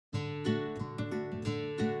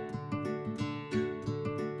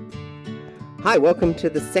Hi, welcome to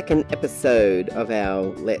the second episode of our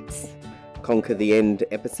Let's Conquer the End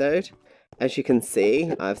episode. As you can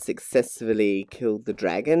see, I've successfully killed the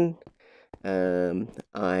dragon.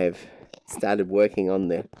 I've started working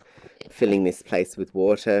on filling this place with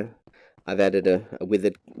water. I've added a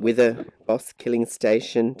wither boss killing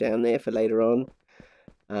station down there for later on.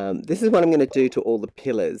 This is what I'm going to do to all the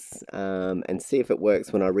pillars and see if it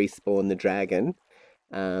works when I respawn the dragon.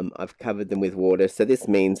 I've covered them with water, so this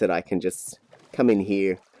means that I can just come in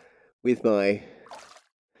here with my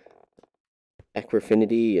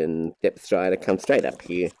Aquafinity and Depth Strider, come straight up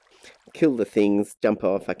here, kill the things, jump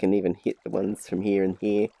off. I can even hit the ones from here and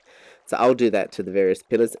here. So I'll do that to the various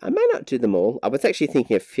pillars. I may not do them all. I was actually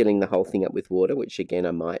thinking of filling the whole thing up with water, which again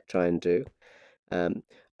I might try and do.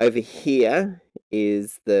 Over here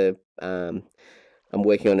is the... I'm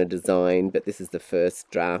working on a design, but this is the first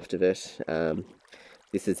draft of it.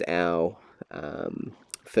 This is our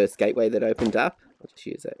first gateway that opened up. I'll just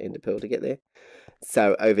use that ender pearl to get there.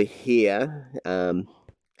 So over here, well,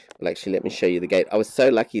 actually, let me show you the gate. I was so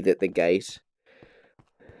lucky that the gate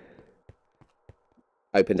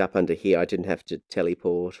opened up under here. I didn't have to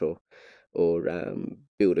teleport or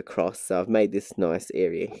build across. So I've made this nice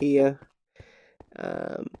area here.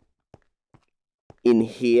 In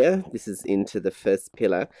here, this is into the first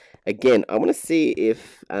pillar. Again, I want to see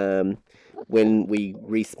if when we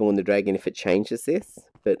respawn the dragon, if it changes this.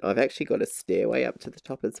 But I've actually got a stairway up to the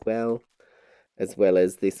top as well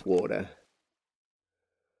as this water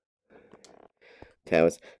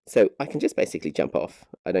towers. So I can just basically jump off.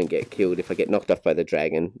 I don't get killed if I get knocked off by the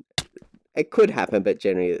dragon. It could happen, but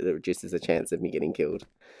generally it reduces the chance of me getting killed.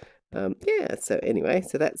 Yeah, so anyway,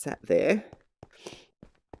 so that's that there.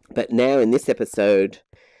 But now in this episode,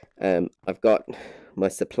 I've got my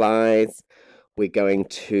supplies. We're going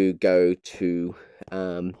to go to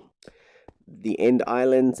the end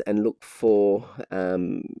islands and look for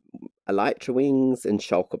Elytra Wings and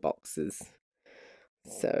Schulker Boxes.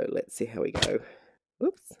 So let's see how we go.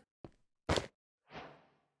 Whoops.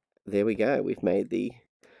 There we go. We've made the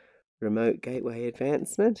remote gateway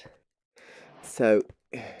advancement. So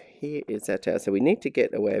here is our tower. So we need to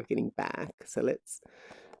get a way of getting back. So let's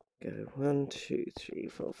go 1, 2, 3,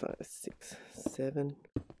 4, 5, 6, 7.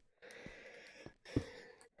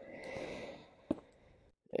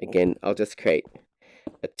 Again, I'll just create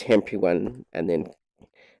a temporary one and then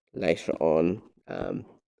later on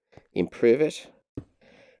improve it.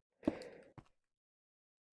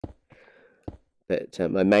 But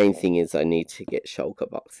my main thing is I need to get Schulker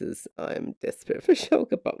Boxes. I'm desperate for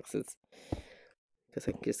Schulker Boxes because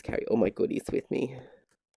I can just carry all my goodies with me.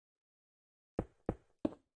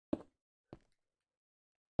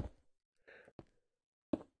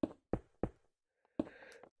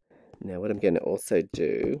 Now what I'm going to also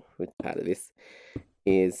do with part of this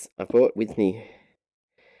is I brought with me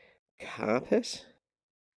carpet,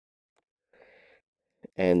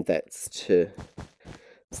 and that's to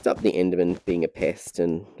stop the Enderman being a pest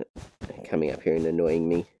and coming up here and annoying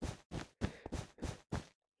me.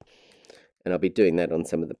 And I'll be doing that on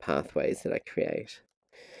some of the pathways that I create.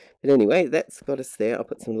 But anyway, that's got us there. I'll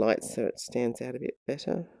put some lights so it stands out a bit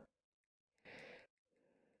better.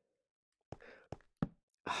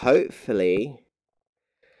 Hopefully,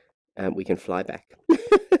 we can fly back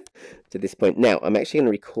to this point. Now, I'm actually going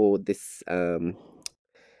to record this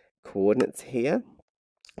coordinates here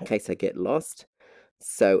in case I get lost.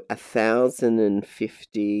 So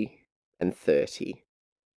 1,050 and 30,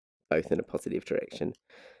 both in a positive direction.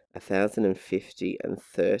 1,050 and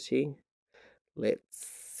 30. Let's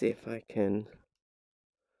see if I can.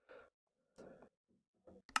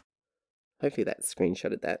 Hopefully that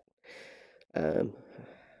screenshotted that.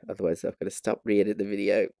 Otherwise I've got to stop, re-edit the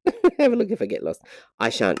video. Have a look if I get lost. I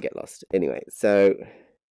shan't get lost. Anyway, so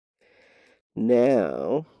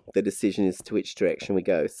now the decision is to which direction we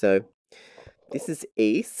go. So this is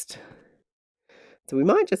east. So we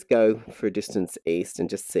might just go for a distance east and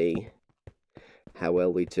just see how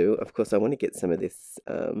well we do. Of course, I want to get some of this,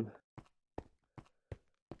 or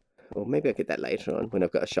maybe I'll get that later on when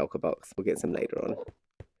I've got a shulker box. We'll get some later on.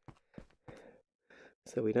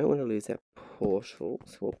 So we don't want to lose our portal,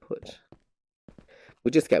 so we'll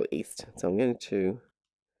just go east. So I'm going to,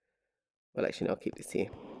 well actually no, I'll keep this here.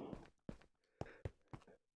 I'll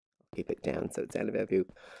keep it down so it's out of our view.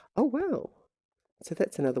 Oh wow, so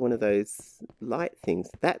that's another one of those light things.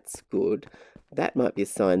 That's good. That might be a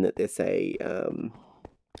sign that there's a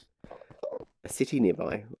city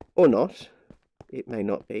nearby, or not. It may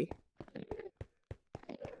not be.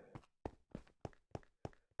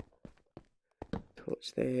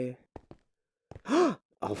 Torch there.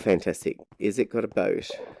 Oh, fantastic. Is it got a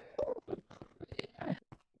boat?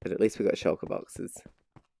 But at least we got Schulker Boxes.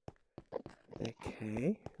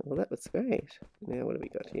 Okay, well that was great. Now what have we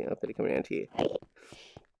got here? I better come around here.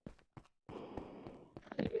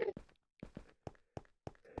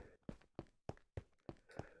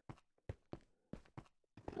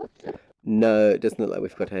 No, it doesn't look like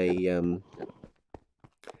we've got a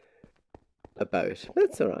boat.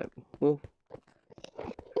 That's alright. We'll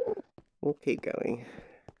keep going.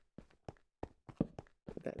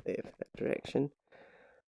 Put that there for that direction.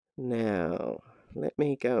 Now, let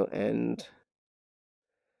me go and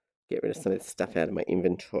get rid of some of this stuff out of my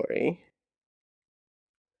inventory.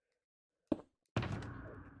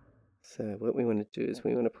 So what we want to do is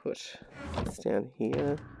we want to put this down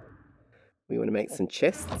here. We want to make some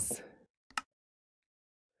chests.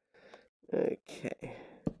 Okay.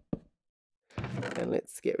 And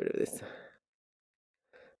let's get rid of this.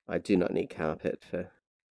 I do not need carpet for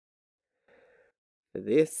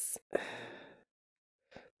this.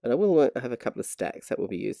 But I will have a couple of stacks that will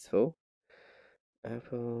be useful.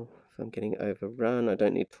 Apple, if I'm getting overrun, I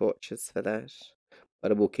don't need torches for that.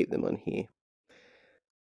 But I will keep them on here.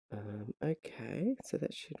 Okay, so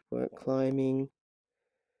that should work. Climbing.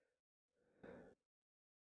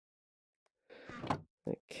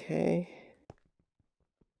 Okay.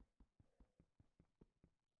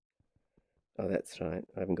 Oh, that's right.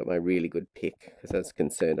 I haven't got my really good pick because I was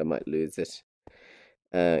concerned I might lose it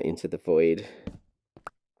into the void.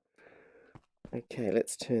 Okay,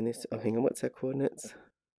 let's turn this. Oh, hang on. What's our coordinates?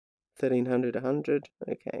 1300, 100.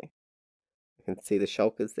 Okay. I can see the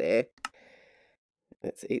shulkers there.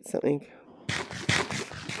 Let's eat something.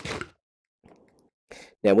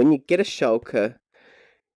 Now, when you get a shulker,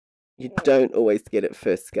 you don't always get it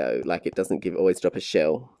first go. Like, it doesn't always drop a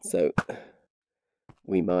shell. So,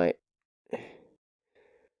 we might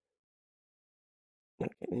not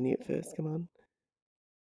get any at first. Come on.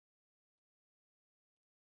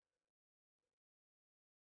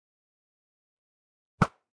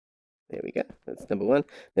 There we go. That's number one.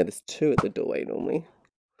 Now, there's two at the doorway normally.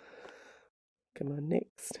 Come on,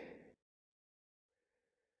 next.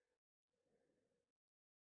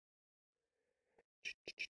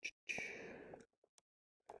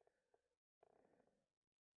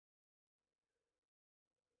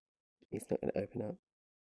 He's not going to open up.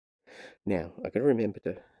 Now, I've got to remember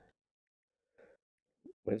to...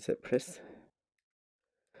 What is it? Press?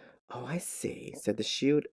 Oh, I see. So the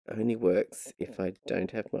shield only works if I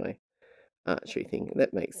don't have my archery thing.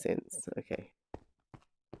 That makes sense. Okay.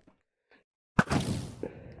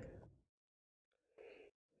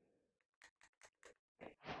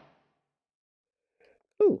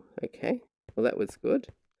 Oh, okay. Well, that was good.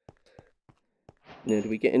 Now, do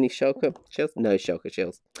we get any shulker shells? No shulker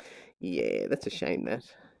shells. Yeah, that's a shame, that.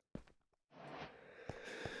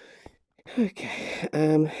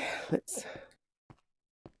 Okay, let's...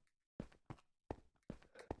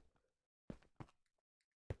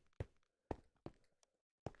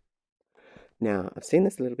 Now, I've seen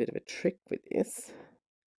this little bit of a trick with this.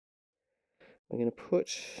 I'm going to put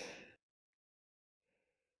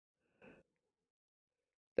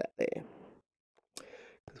that there.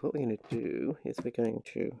 Because what we're going to do is we're going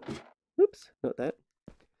to... Whoops, not that.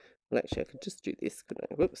 Well, actually, I could just do this, couldn't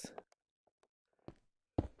I? Whoops.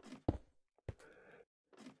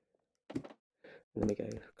 And then we go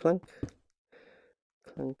clunk,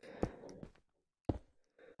 clunk.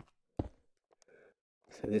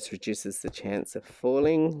 So this reduces the chance of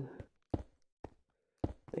falling.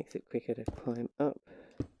 Makes it quicker to climb up.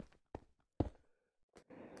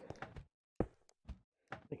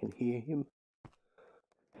 I can hear him.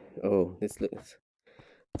 Oh, this looks...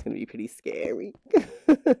 It's going to be pretty scary.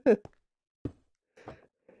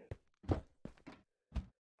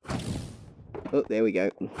 Oh, there we go.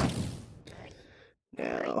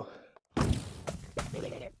 Now...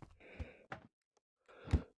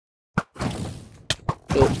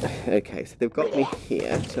 Oh, okay, so they've got me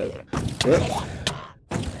here, so... Whoops.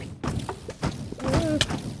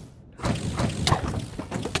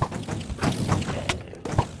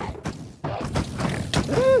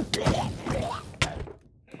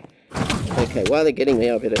 Okay, while they're getting me,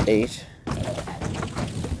 I better eat.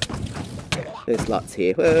 There's lots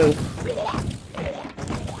here. Whoa!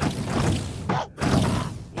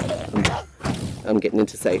 I'm getting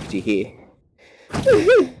into safety here.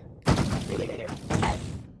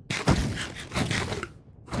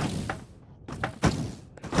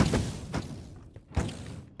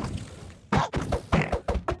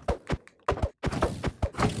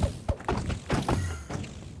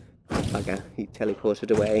 Bugger, he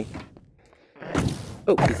teleported away.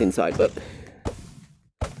 Oh, he's inside, but...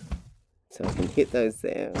 So I can hit those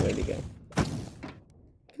there. Where'd he go?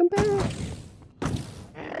 Come back!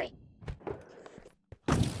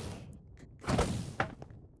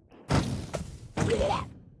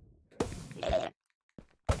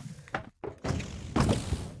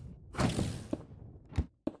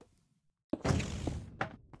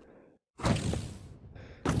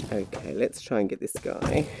 Okay, let's try and get this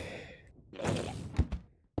guy.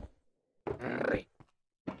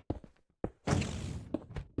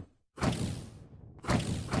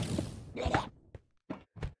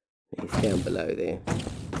 He's down below there.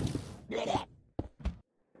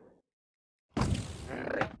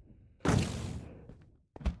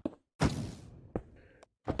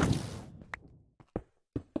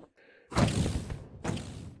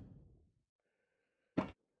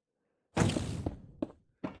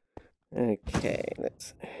 Okay,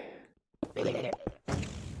 let's...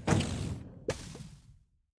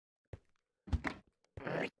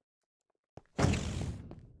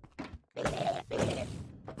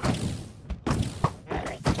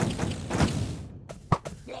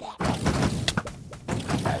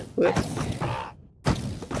 Whoops.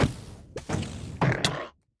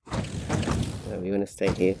 No, we want to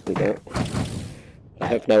stay here. We don't. I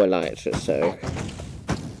have no elytra, so...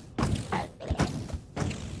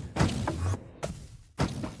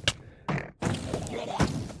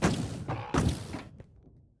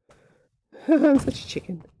 I'm such a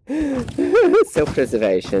chicken.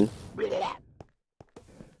 Self-preservation.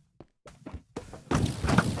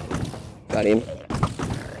 Got him.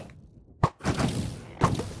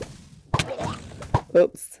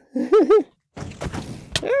 Oops.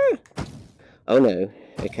 Ah. Oh no.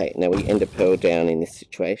 Okay, now we end a pearl down in this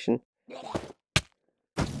situation.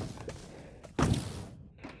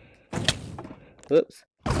 Whoops.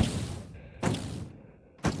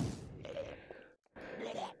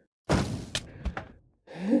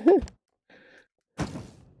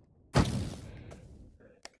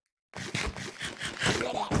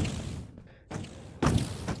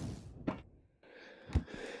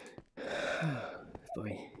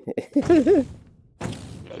 Boy.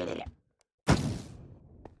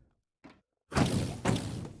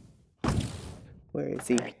 Where is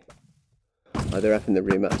he? Oh, they're up in the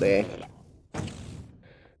room up there.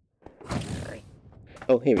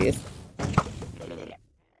 Oh, here he is.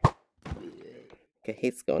 Okay,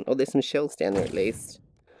 he's gone. Oh, there's some shells down there at least.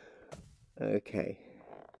 Okay.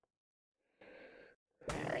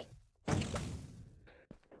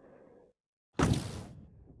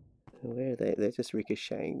 Where are they? They're just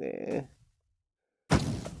ricocheting there.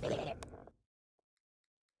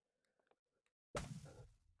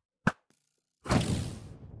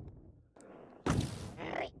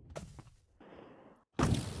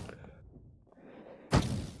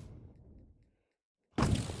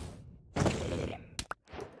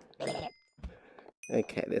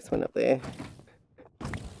 Okay, there's one up there.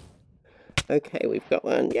 Okay, we've got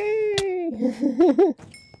one. Yay!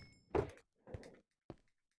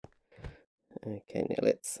 Okay, now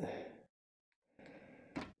let's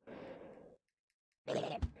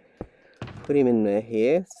put him in there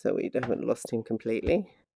here so we haven't lost him completely.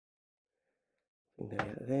 Bring that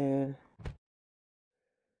out there.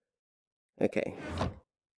 Okay.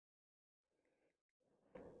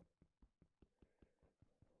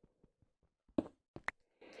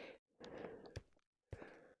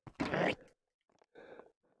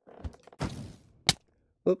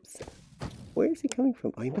 Oops. Where is he coming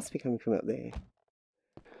from? Oh, he must be coming from up there.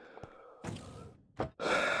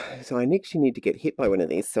 So I actually need to get hit by one of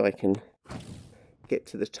these so I can get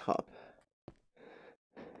to the top.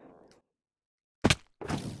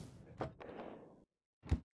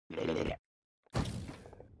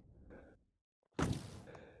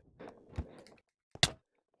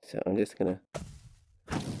 So I'm just gonna...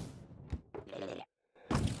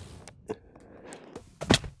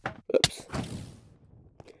 Oops.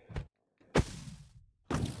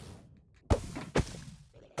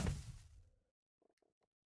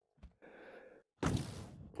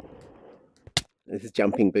 This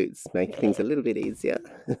jumping boots make things a little bit easier.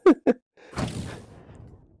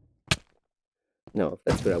 No,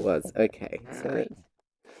 that's where I was. Okay, so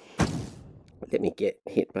let me get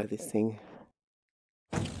hit by this thing.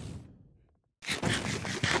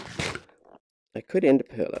 I could end a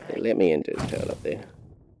pearl up there. Let me end a pearl up there.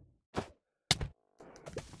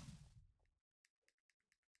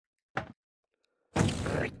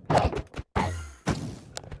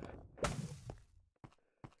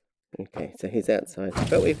 Okay, so he's outside.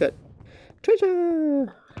 But we've got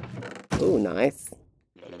treasure! Oh, nice.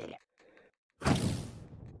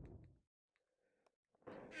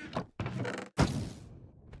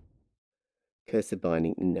 Cursor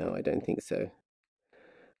binding? No, I don't think so.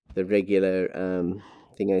 The regular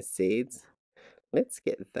thingo seeds. Let's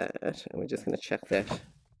get that, and we're just going to chuck that.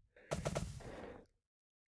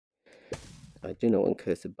 I do not want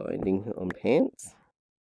cursor binding on pants.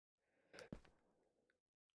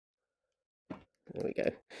 There we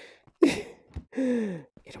go.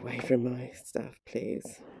 Get away from my stuff,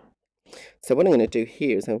 please. So what I'm going to do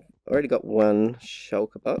here is I've already got one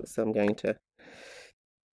shulker box, so I'm going to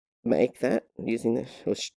make that using the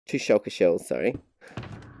two shulker shells, sorry.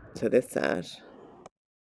 So there's that.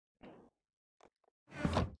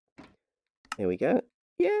 There we go.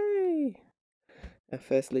 Yay! Our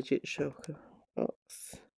first legit shulker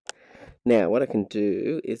box. Now what I can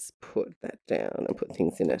do is put that down and put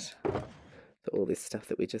things in it. So all this stuff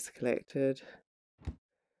that we just collected.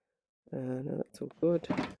 No, that's all good.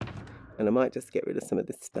 And I might just get rid of some of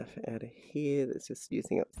this stuff out of here that's just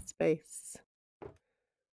using up space.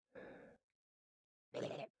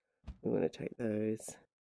 We want to take those.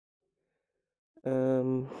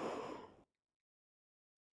 Yeah,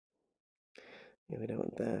 we don't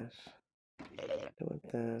want that. Don't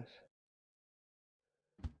want that.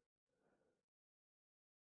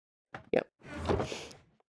 Yep.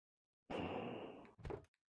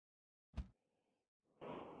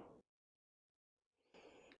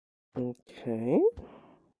 Okay.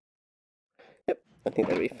 Yep, I think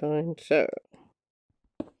that'll be fine. So.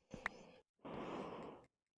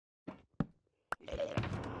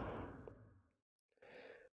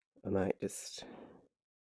 I might just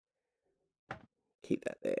keep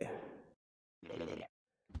that there.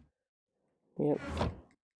 Yep.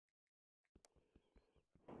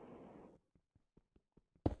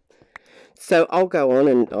 So I'll go on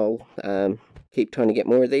and I'll keep trying to get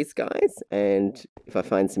more of these guys, and if I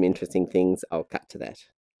find some interesting things, I'll cut to that.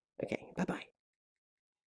 Okay, bye-bye.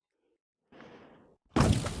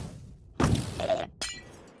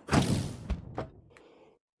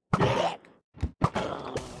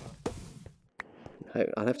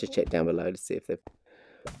 I'll have to check down below to see if they've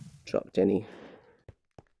dropped any.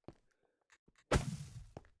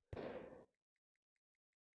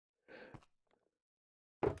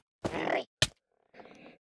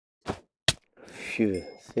 Phew,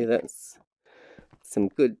 see, that's some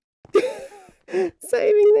good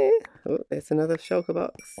saving there. Oh, there's another shulker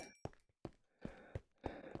box.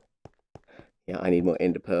 Yeah, I need more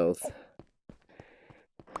ender pearls.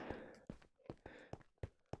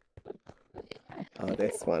 Oh,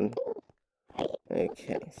 this one.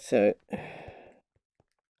 Okay, so are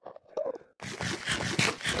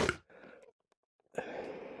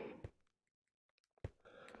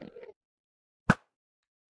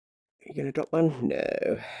you going to drop one?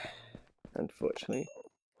 No, unfortunately.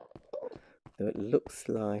 So it looks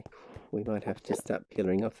like we might have to start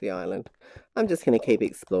peeling off the island. I'm just going to keep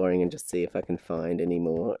exploring and just see if I can find any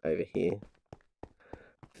more over here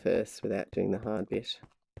first without doing the hard bit.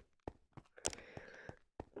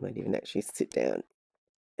 I might even actually sit down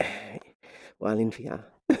while in VR.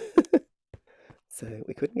 So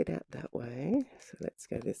we couldn't get out that way, so let's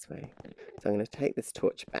go this way. So I'm going to take this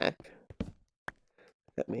torch back.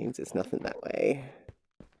 That means there's nothing that way.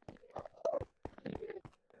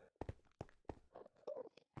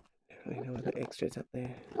 I don't know what the extras up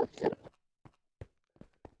there.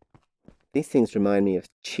 These things remind me of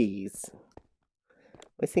cheese.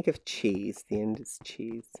 I think of cheese, the end is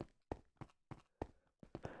cheese.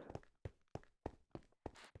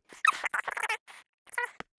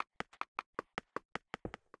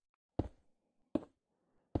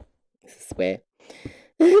 This is where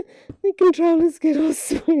the controllers get all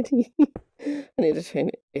sweaty. I need to turn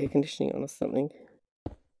air conditioning on or something.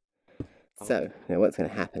 So, now what's going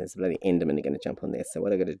to happen is the bloody Endermen are going to jump on there. So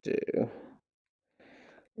what I've got to do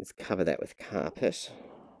is cover that with carpet,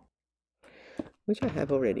 which I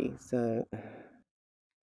have already. So,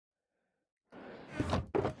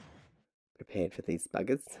 prepared for these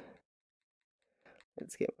buggers.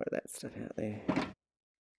 Let's get more of that stuff out there.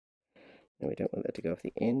 And we don't want that to go off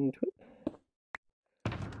the end.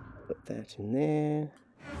 Put that in there.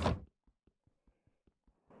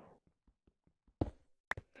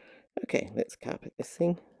 Okay, let's carpet this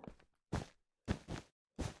thing.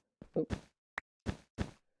 Oh.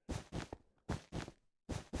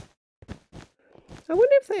 I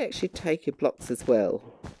wonder if they actually take your blocks as well.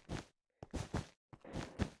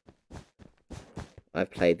 I've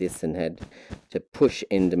played this and had to push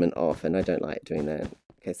Enderman off, and I don't like doing that in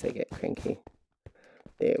case they get cranky.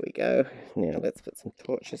 There we go. Now let's put some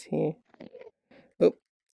torches here. Oh,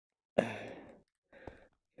 come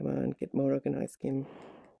on, get more organised, Kim.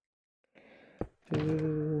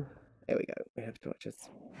 There we go. We have torches.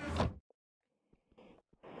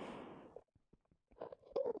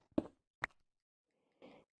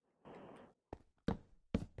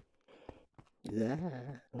 Yeah.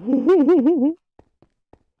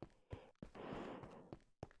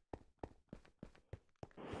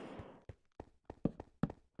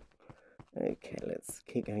 Okay, let's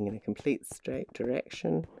keep going in a complete straight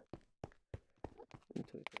direction.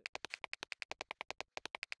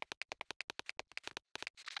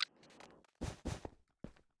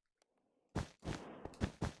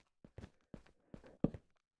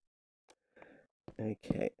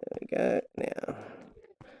 Okay, there we go. Now,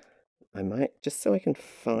 I might, just so I can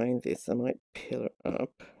find this, I might pillar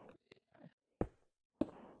up.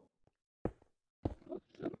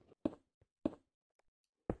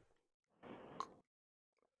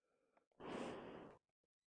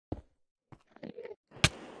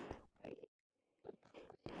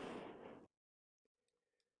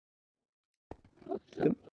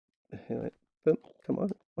 Boom. Boom. Come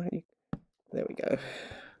on. Why are you... There we go.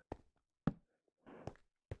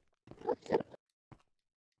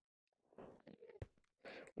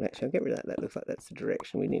 Actually, I'll get rid of that. That looks like that's the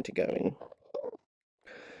direction we need to go in.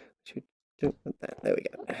 Don't want that. There we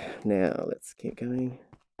go. Now let's keep going.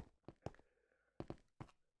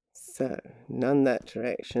 So, none that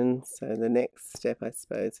direction. So the next step, I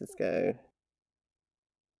suppose, is go.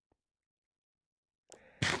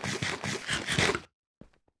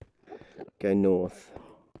 Go north.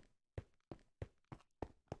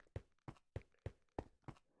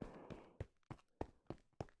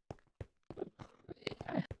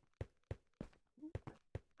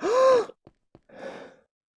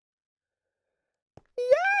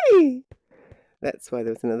 Yay! That's why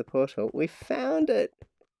there was another portal. We found it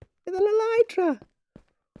with an elytra.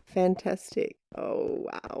 Fantastic. Oh,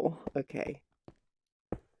 wow. Okay.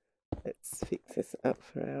 Let's fix this up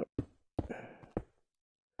for our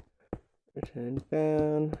return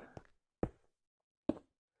bound.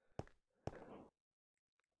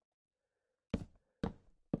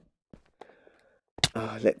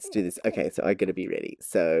 Oh, let's do this. Okay, so I gotta be ready.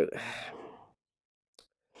 So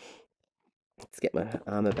let's get my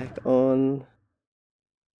armor back on.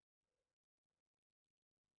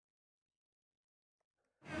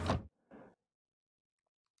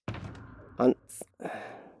 Hunts.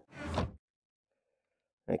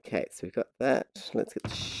 Okay, so we've got that. Let's get the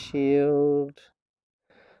shield.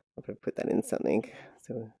 I'll probably put that in something.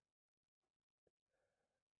 So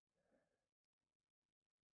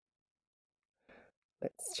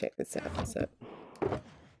let's check this out. So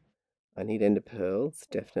I need ender pearls,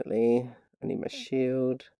 definitely. I need my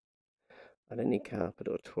shield. I don't need carpet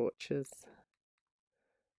or torches.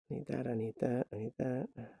 I need that, I need that, I need that.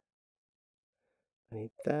 I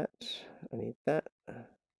need that, I need that.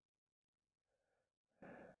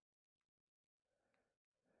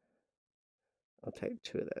 I'll take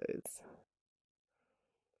 2 of those.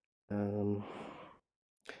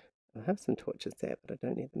 I have some torches there, but I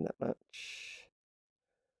don't need them that much.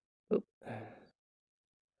 Oop.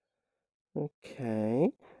 Okay.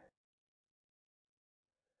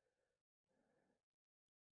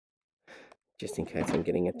 Just in case I'm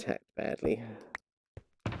getting attacked badly.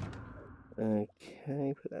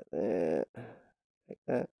 Okay, put that there. Take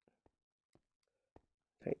that.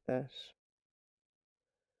 Take that.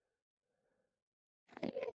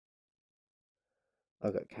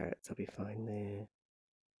 I've got carrots, I'll be fine there.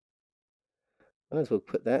 Might as well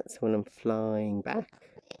put that so when I'm flying back.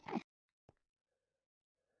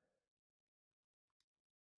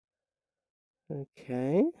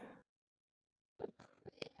 Okay.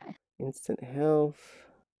 Instant health.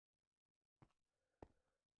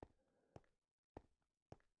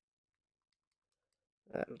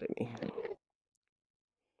 That'll do me.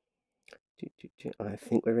 I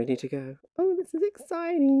think we're ready to go. Oh, this is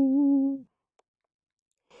exciting.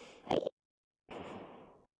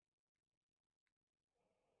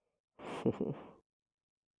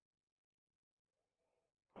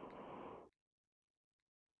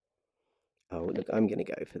 Oh, look, I'm going to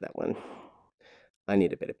go for that one. I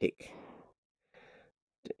need a better pick.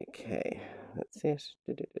 Okay, that's it.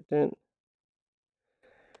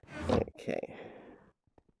 Okay.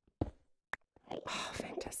 Oh,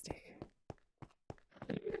 fantastic.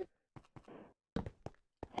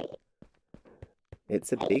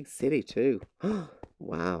 It's a big city too.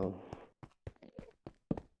 Wow.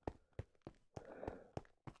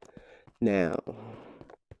 Now,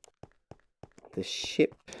 the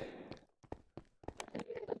ship.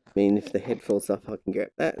 I mean, if the head falls off, I can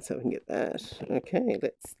grab that, so I can get that. Okay,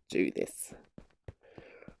 let's do this.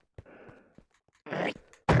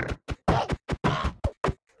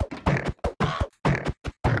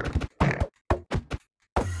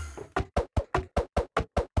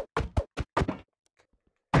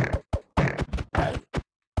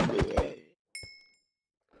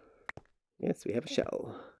 Yes, we have a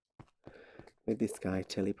shell. With this guy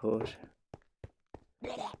teleport.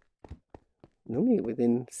 Normally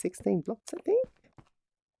within 16 blocks, I think.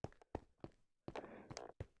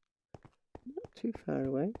 too far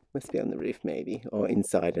away. Must be on the roof maybe, or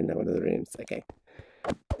inside in one of the rooms. Okay.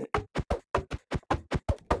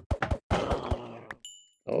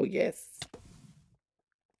 Oh yes.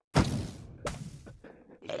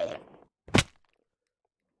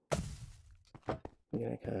 I'm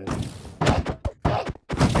gonna go.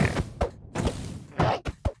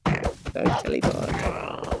 Don't teleport.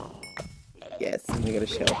 Yes, we got a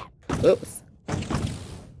shell. Oops.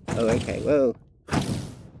 Oh, okay. Whoa.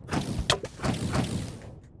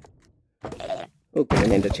 Oh, got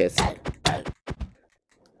an ender chest.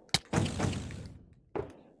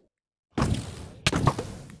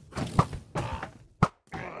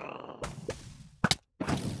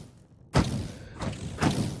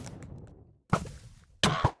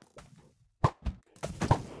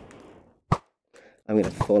 I'm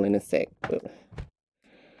gonna fall in a sec. Oh.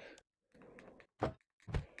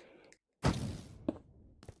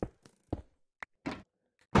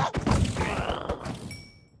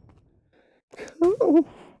 Cool.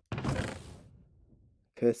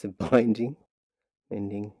 Curse of binding.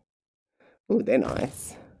 Ending. Oh, they're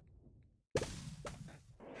nice.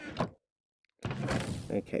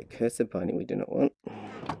 Okay, curse of binding we do not want.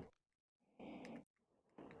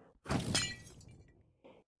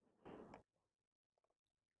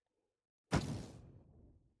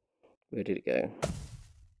 Where did it go?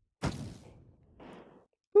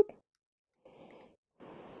 Whoop.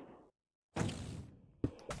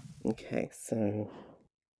 Okay, so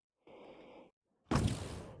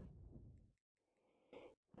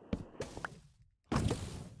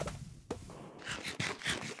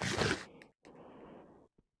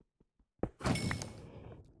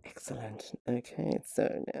excellent. Okay,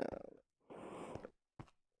 so now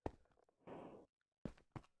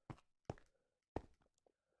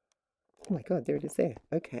oh my god, there it is there.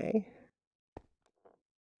 Okay.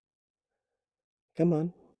 Come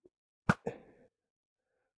on.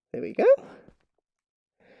 There we go.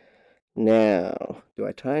 Now, do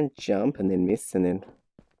I try and jump and then miss and then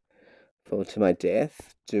fall to my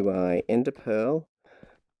death? Do I end a pearl?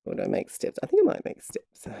 Or do I make steps? I think I might make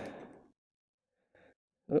steps.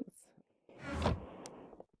 Oops.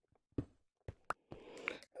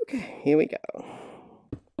 Okay, here we go.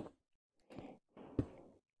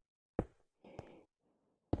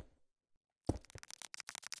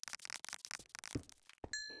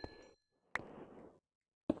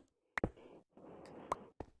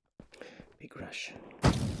 Big rush.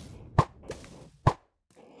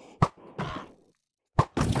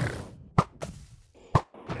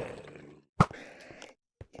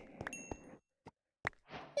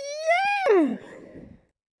 Yeah!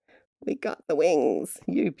 We got the wings.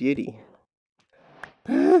 You beauty.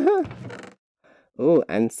 Oh,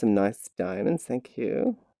 and some nice diamonds. Thank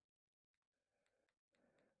you.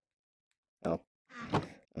 Oh,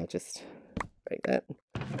 I'll just break that.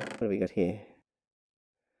 What do we got here?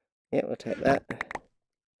 Yeah, we'll take that.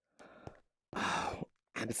 Oh,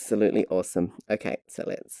 absolutely awesome. Okay, so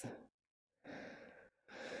let's...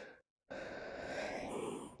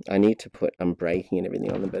 I need to put unbreaking and everything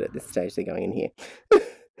on them, but at this stage they're going in here.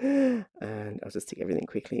 And I'll just stick everything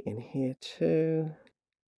quickly in here too.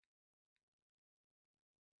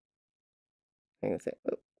 Hang on a sec.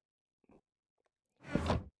 Oh.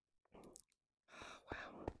 Wow.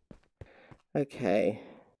 Okay.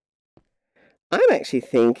 I'm actually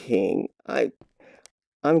thinking I'm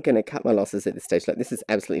going to cut my losses at this stage. Like, this is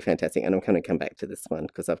absolutely fantastic, and I'm going to come back to this one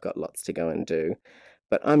because I've got lots to go and do.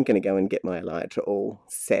 But I'm going to go and get my Elytra all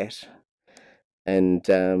set and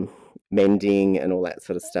mending and all that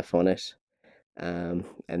sort of stuff on it. And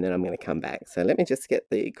then I'm going to come back. So let me just get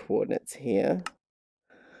the coordinates here.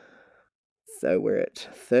 So we're at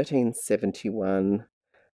 1371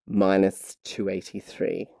 minus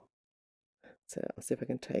 283. So I'll see if I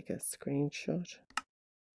can take a screenshot.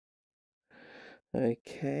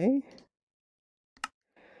 Okay.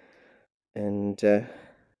 And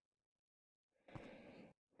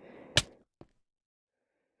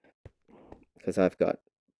because I've got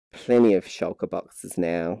plenty of Schulker boxes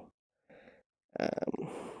now.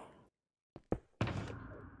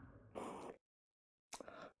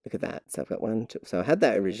 Look at that. So I've got one, two. So I had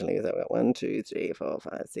that originally. So I've got 1, 2, 3, 4,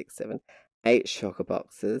 5, 6, 7, 8 Schulker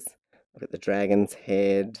boxes. I've got the dragon's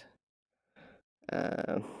head.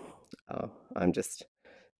 Oh, I'm just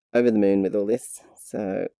over the moon with all this.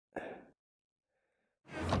 So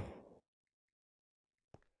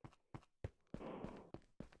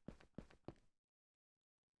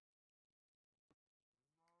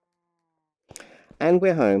and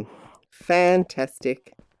we're home.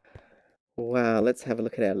 Fantastic. Wow, let's have a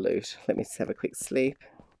look at our loot. Let me just have a quick sleep.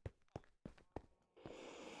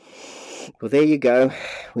 Well, there you go.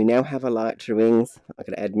 We now have Elytra Wings. I'm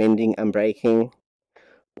going to add mending, unbreaking.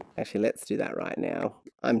 Actually, let's do that right now.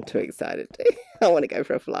 I'm too excited. I want to go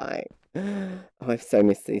for a fly. Oh, I've so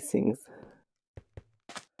missed these things.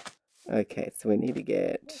 Okay, so we need to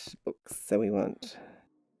get books. So we want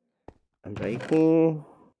unbreaking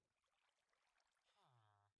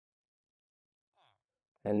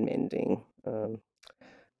and mending.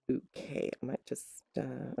 Okay, I might just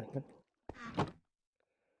hang on.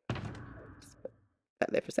 Just put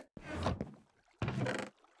that there for a sec.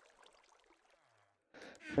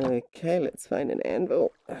 Okay, let's find an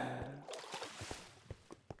anvil.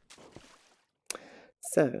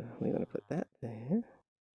 So we want to put that there.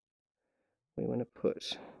 We want to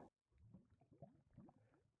put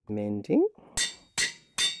mending,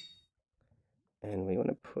 and we want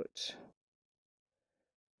to put,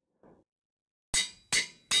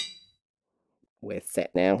 we're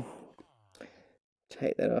set now.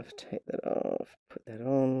 Take that off, put that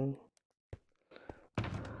on.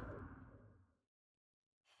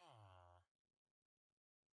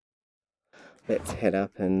 Let's head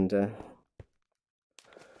up and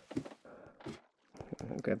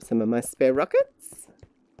grab some of my spare rockets.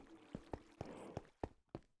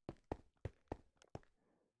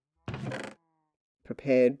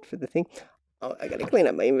 Prepared for the thing. Oh, I gotta clean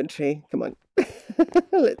up my inventory. Come on.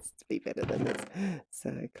 Let's be better than this.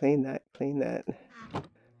 So clean that, clean that.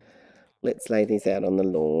 Let's lay these out on the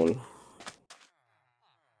lawn.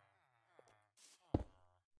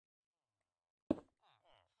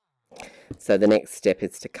 So the next step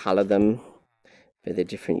is to colour them for their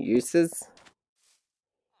different uses.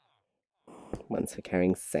 One's for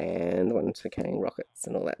carrying sand, one's for carrying rockets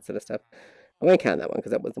and all that sort of stuff. I won't count that one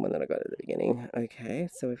because that was the one that I got at the beginning. Okay,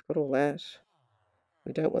 so we've got all that.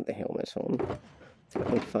 We don't want the helmet on. So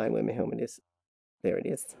let me find where my helmet is. There it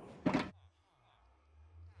is.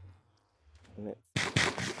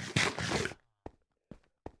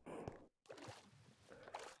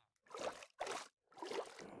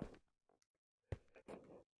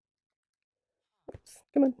 Oops,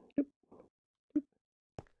 come on. Oop. Oop.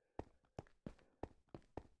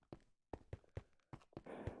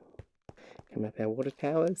 Come up our water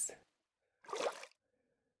towers.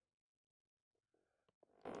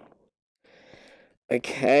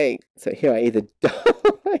 Okay, so here I either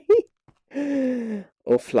die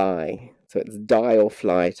or fly. So it's die or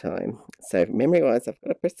fly time. So memory-wise, I've got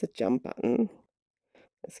to press the jump button.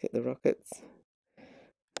 Let's get the rockets.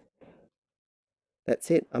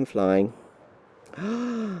 That's it, I'm flying.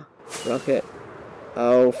 Rocket.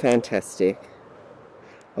 Oh, fantastic.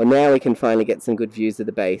 Well, now we can finally get some good views of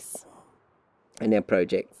the base and our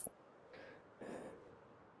projects.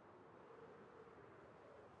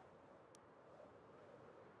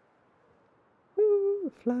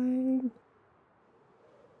 Ooh, flying.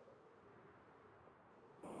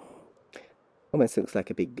 Almost looks like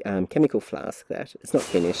a big chemical flask, that. It's not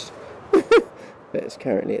finished, but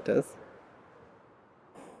currently it does.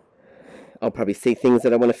 I'll probably see things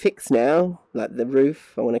that I want to fix now, like the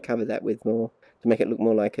roof. I want to cover that with more, to make it look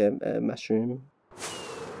more like a mushroom.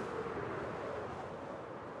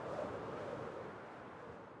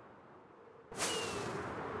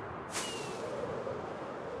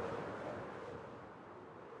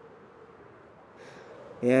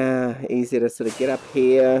 Yeah, easy to sort of get up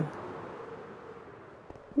here.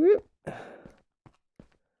 Whoop.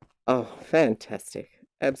 Oh, fantastic.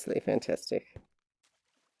 Absolutely fantastic.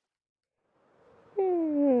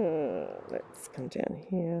 Let's come down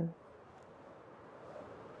here.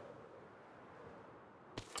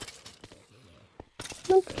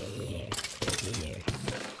 Nope.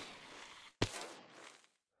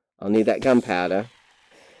 I'll need that gunpowder.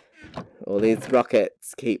 All these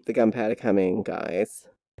rockets keep the gunpowder coming, guys.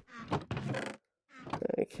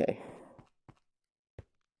 Okay.